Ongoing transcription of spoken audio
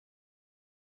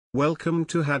Welcome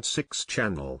to had6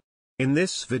 channel. In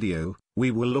this video,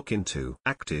 we will look into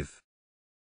active.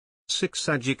 6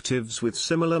 adjectives with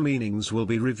similar meanings will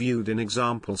be reviewed in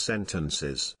example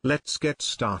sentences. Let's get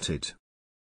started.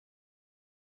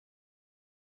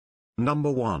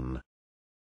 Number 1.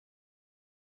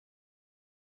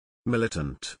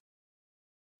 Militant.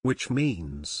 Which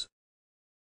means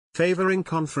favoring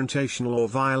confrontational or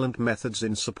violent methods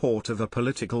in support of a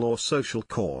political or social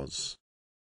cause.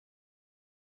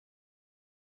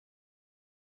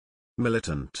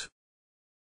 Militant.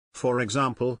 For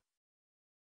example,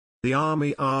 the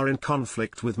army are in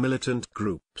conflict with militant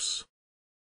groups.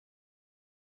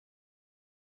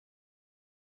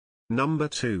 Number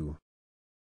 2.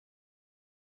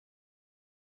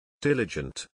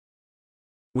 Diligent.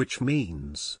 Which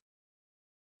means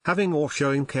having or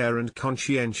showing care and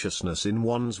conscientiousness in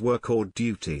one's work or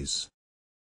duties.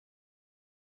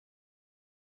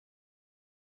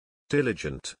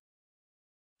 Diligent.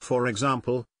 For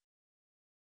example,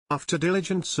 after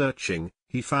diligent searching,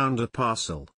 he found a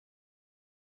parcel.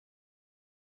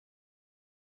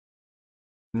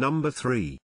 Number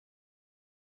 3.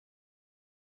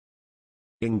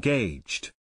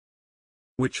 Engaged.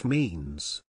 Which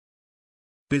means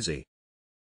busy.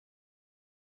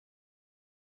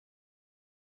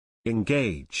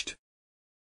 Engaged.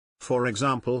 For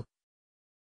example,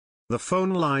 the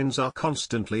phone lines are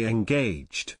constantly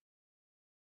engaged.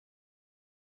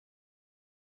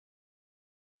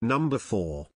 Number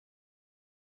 4.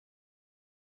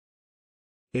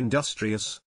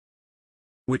 Industrious.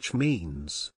 Which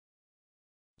means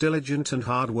diligent and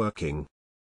hard-working.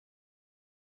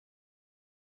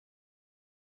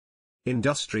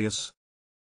 Industrious.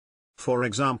 For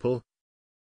example,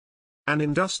 an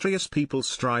industrious people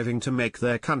striving to make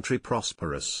their country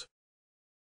prosperous.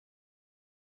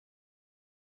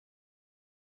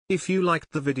 If you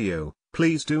liked the video,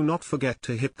 please do not forget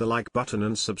to hit the like button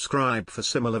and subscribe for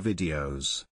similar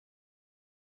videos.